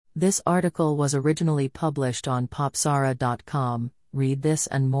This article was originally published on popzara.com. Read this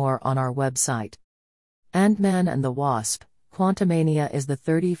and more on our website. Ant-Man and the Wasp: Quantumania is the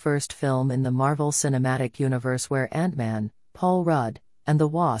 31st film in the Marvel Cinematic Universe where Ant-Man, Paul Rudd, and the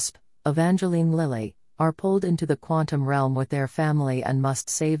Wasp, Evangeline Lilly, are pulled into the quantum realm with their family and must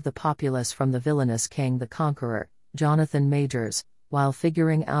save the populace from the villainous King the Conqueror, Jonathan Majors, while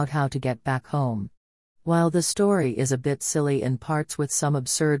figuring out how to get back home. While the story is a bit silly in parts with some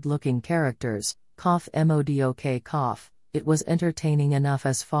absurd-looking characters, it was entertaining enough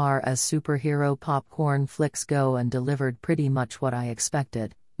as far as superhero popcorn flicks go and delivered pretty much what I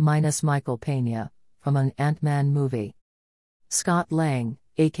expected, minus Michael Pena, from an Ant-Man movie. Scott Lang,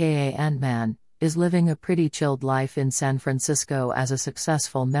 aka Ant-Man, is living a pretty chilled life in San Francisco as a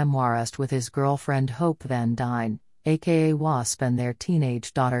successful memoirist with his girlfriend Hope Van Dyne, aka Wasp, and their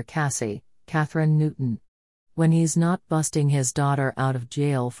teenage daughter Cassie, Catherine Newton. When he's not busting his daughter out of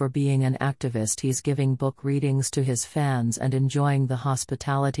jail for being an activist, he's giving book readings to his fans and enjoying the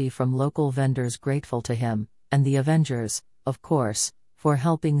hospitality from local vendors grateful to him, and the Avengers, of course, for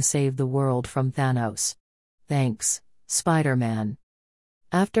helping save the world from Thanos. Thanks, Spider-Man.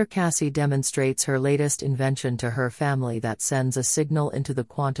 After Cassie demonstrates her latest invention to her family that sends a signal into the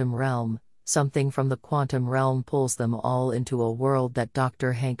quantum realm, something from the quantum realm pulls them all into a world that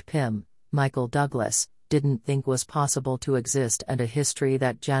Dr. Hank Pym, Michael Douglas, didn't think was possible to exist, and a history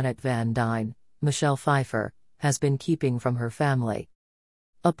that Janet Van Dyne, Michelle Pfeiffer, has been keeping from her family.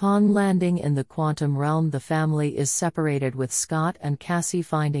 Upon landing in the quantum realm, the family is separated, with Scott and Cassie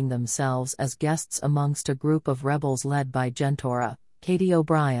finding themselves as guests amongst a group of rebels led by Jentorra, Katie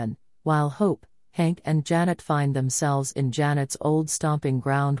O'Brien, while Hope, Hank and Janet find themselves in Janet's old stomping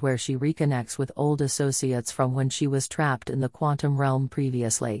ground where she reconnects with old associates from when she was trapped in the quantum realm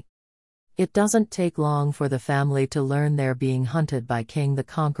previously. It doesn't take long for the family to learn they're being hunted by King the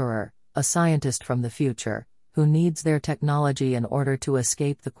Conqueror, a scientist from the future, who needs their technology in order to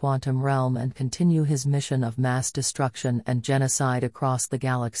escape the quantum realm and continue his mission of mass destruction and genocide across the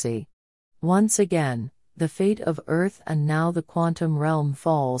galaxy. Once again, the fate of Earth and now the quantum realm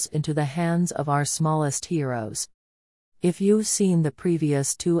falls into the hands of our smallest heroes. If you've seen the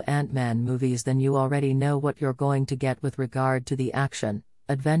previous two Ant-Man movies, then you already know what you're going to get with regard to the action,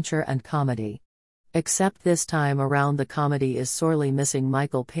 adventure and comedy. Except this time around the comedy is sorely missing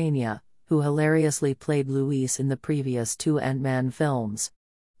Michael Pena, who hilariously played Luis in the previous two Ant-Man films.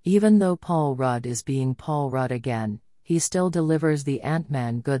 Even though Paul Rudd is being Paul Rudd again, he still delivers the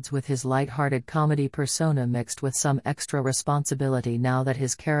Ant-Man goods with his light-hearted comedy persona mixed with some extra responsibility now that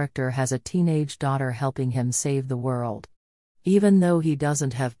his character has a teenage daughter helping him save the world. Even though he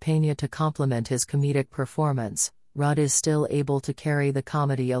doesn't have Pena to complement his comedic performance, Rudd is still able to carry the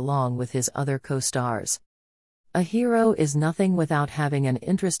comedy along with his other co-stars. A hero is nothing without having an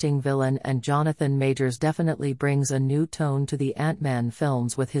interesting villain, and Jonathan Majors definitely brings a new tone to the Ant-Man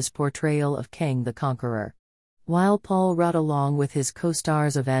films with his portrayal of King the Conqueror. While Paul Rudd, along with his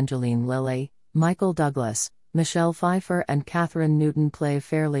co-stars Evangeline Lilly, Michael Douglas, Michelle Pfeiffer and Catherine Newton, play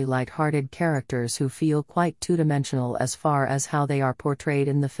fairly light-hearted characters who feel quite two-dimensional as far as how they are portrayed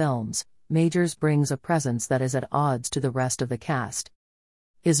in the films, Majors brings a presence that is at odds to the rest of the cast.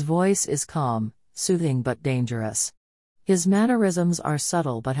 His voice is calm, soothing but dangerous. His mannerisms are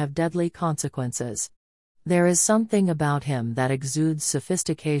subtle but have deadly consequences. There is something about him that exudes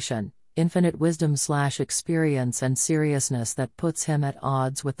sophistication, infinite wisdom/experience and seriousness that puts him at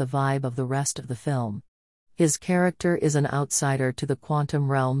odds with the vibe of the rest of the film. His character is an outsider to the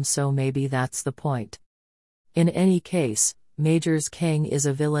quantum realm, so maybe that's the point. In any case, Majors' King is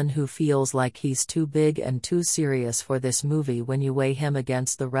a villain who feels like he's too big and too serious for this movie when you weigh him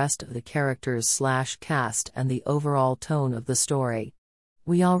against the rest of the characters/cast and the overall tone of the story.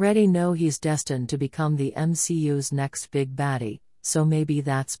 We already know he's destined to become the MCU's next big baddie, so maybe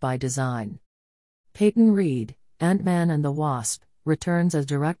that's by design. Peyton Reed, Ant-Man and the Wasp, returns as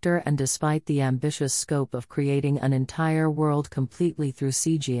director, and despite the ambitious scope of creating an entire world completely through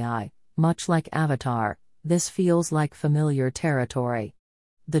CGI, much like Avatar, this feels like familiar territory.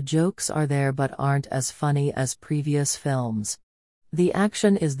 The jokes are there but aren't as funny as previous films. The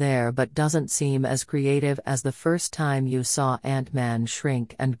action is there but doesn't seem as creative as the first time you saw Ant-Man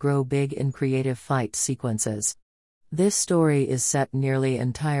shrink and grow big in creative fight sequences. This story is set nearly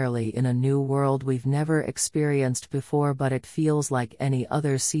entirely in a new world we've never experienced before, but it feels like any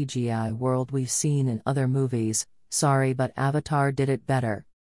other CGI world we've seen in other movies. Sorry, but Avatar did it better.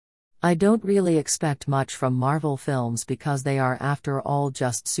 I don't really expect much from Marvel films because they are, after all,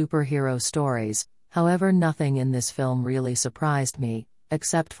 just superhero stories. However, nothing in this film really surprised me,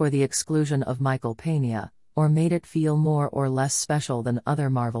 except for the exclusion of Michael Pena, or made it feel more or less special than other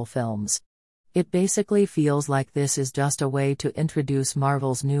Marvel films. It basically feels like this is just a way to introduce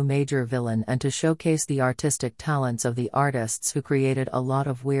Marvel's new major villain and to showcase the artistic talents of the artists who created a lot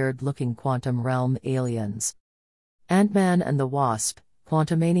of weird-looking quantum realm aliens. Ant-Man and the Wasp: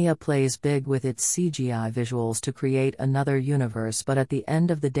 Quantumania plays big with its CGI visuals to create another universe, but at the end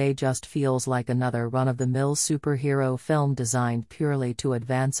of the day just feels like another run-of-the-mill superhero film designed purely to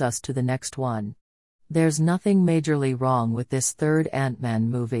advance us to the next one. There's nothing majorly wrong with this third Ant-Man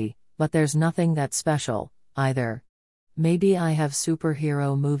movie, but there's nothing that special, either. Maybe I have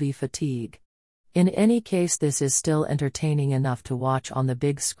superhero movie fatigue. In any case, this is still entertaining enough to watch on the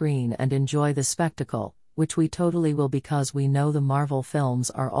big screen and enjoy the spectacle, which we totally will because we know the Marvel films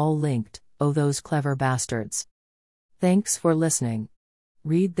are all linked, oh those clever bastards. Thanks for listening.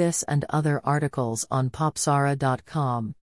 Read this and other articles on popzara.com.